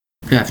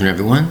Good afternoon,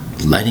 everyone.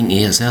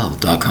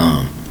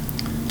 LightingESL.com.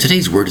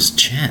 Today's word is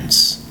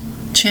chance.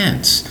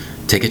 Chance.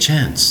 Take a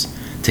chance.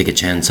 Take a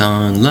chance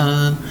on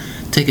love.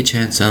 Take a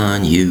chance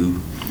on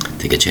you.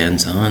 Take a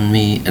chance on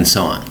me, and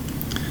so on.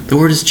 The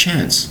word is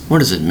chance. What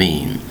does it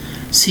mean?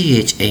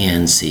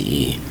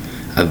 C-H-A-N-C-E.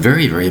 A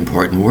very, very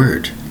important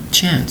word.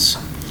 Chance.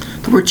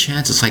 The word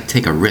chance is like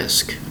take a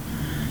risk.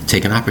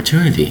 Take an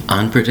opportunity.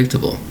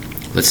 Unpredictable.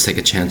 Let's take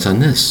a chance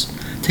on this.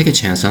 Take a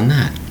chance on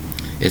that.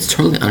 It's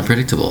totally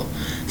unpredictable.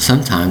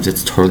 Sometimes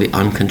it's totally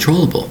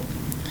uncontrollable.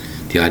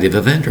 The idea of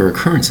event or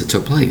occurrence that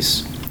took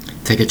place.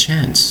 Take a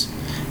chance.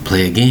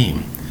 Play a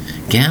game.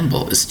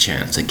 Gamble is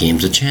chance. A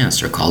game's a chance.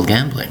 They're called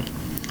gambling.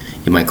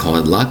 You might call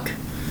it luck.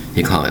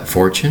 You call it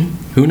fortune.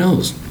 Who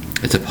knows?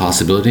 It's a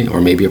possibility or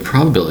maybe a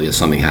probability of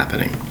something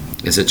happening.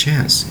 It's a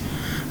chance.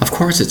 Of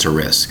course it's a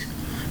risk.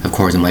 Of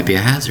course it might be a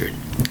hazard.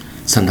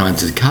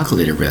 Sometimes a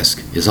calculated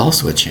risk is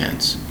also a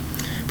chance.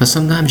 But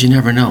sometimes you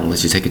never know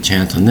unless you take a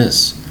chance on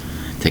this.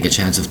 Take a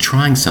chance of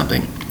trying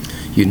something.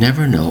 You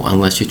never know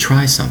unless you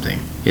try something.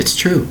 It's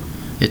true.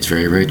 It's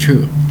very, very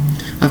true.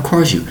 Of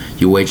course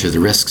you wager the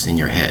risks in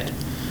your head.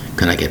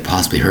 Can I get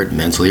possibly hurt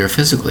mentally or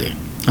physically?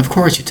 Of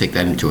course you take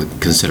that into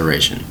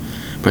consideration.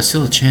 But it's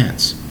still a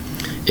chance.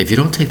 If you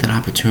don't take that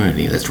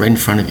opportunity that's right in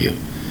front of you,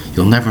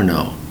 you'll never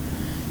know.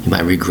 You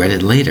might regret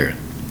it later.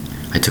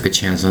 I took a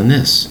chance on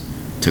this.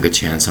 Took a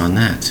chance on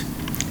that.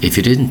 If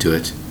you didn't do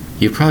it,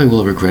 you probably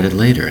will regret it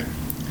later.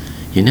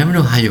 You never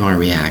know how you're going to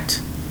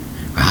react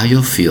or how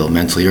you'll feel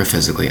mentally or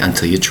physically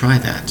until you try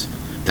that.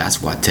 That's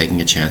why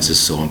taking a chance is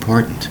so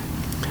important.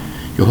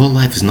 Your whole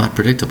life is not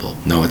predictable.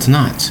 No, it's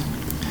not.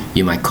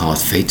 You might call it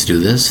fate to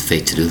do this,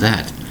 fate to do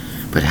that.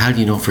 But how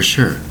do you know for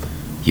sure?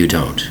 You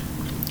don't.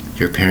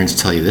 Your parents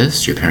tell you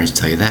this, your parents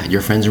tell you that.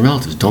 Your friends and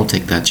relatives, don't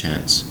take that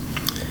chance.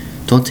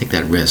 Don't take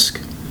that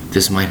risk.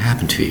 This might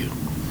happen to you.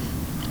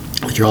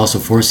 But you're also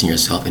forcing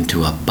yourself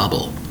into a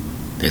bubble.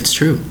 It's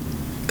true,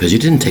 because you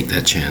didn't take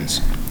that chance.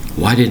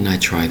 Why didn't I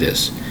try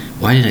this?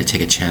 Why didn't I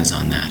take a chance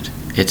on that?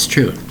 It's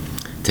true.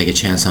 Take a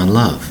chance on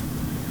love,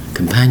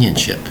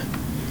 companionship,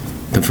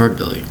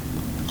 comfortability,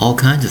 all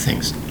kinds of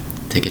things.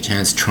 Take a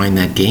chance trying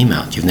that game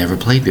out you've never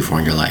played before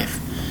in your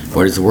life.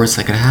 What is the worst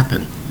that could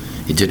happen?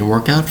 It didn't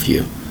work out for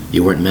you.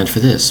 You weren't meant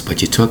for this,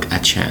 but you took a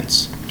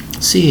chance.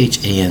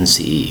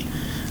 C-H-A-N-C-E.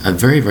 A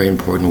very, very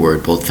important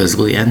word, both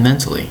physically and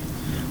mentally.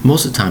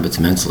 Most of the time it's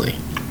mentally.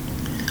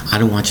 I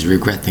don't want you to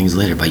regret things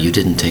later, but you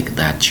didn't take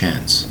that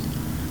chance.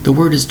 The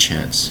word is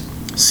chance.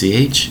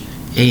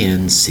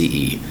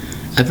 C-H-A-N-C-E.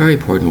 A very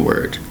important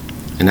word.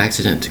 An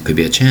accident could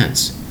be a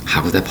chance.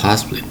 How could that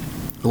possibly?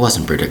 It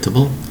wasn't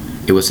predictable.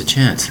 It was a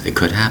chance. It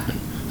could happen.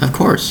 Of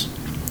course.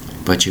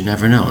 But you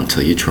never know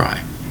until you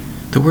try.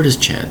 The word is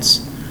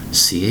chance.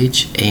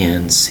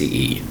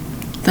 C-H-A-N-C-E.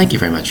 Thank you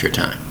very much for your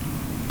time.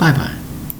 Bye-bye.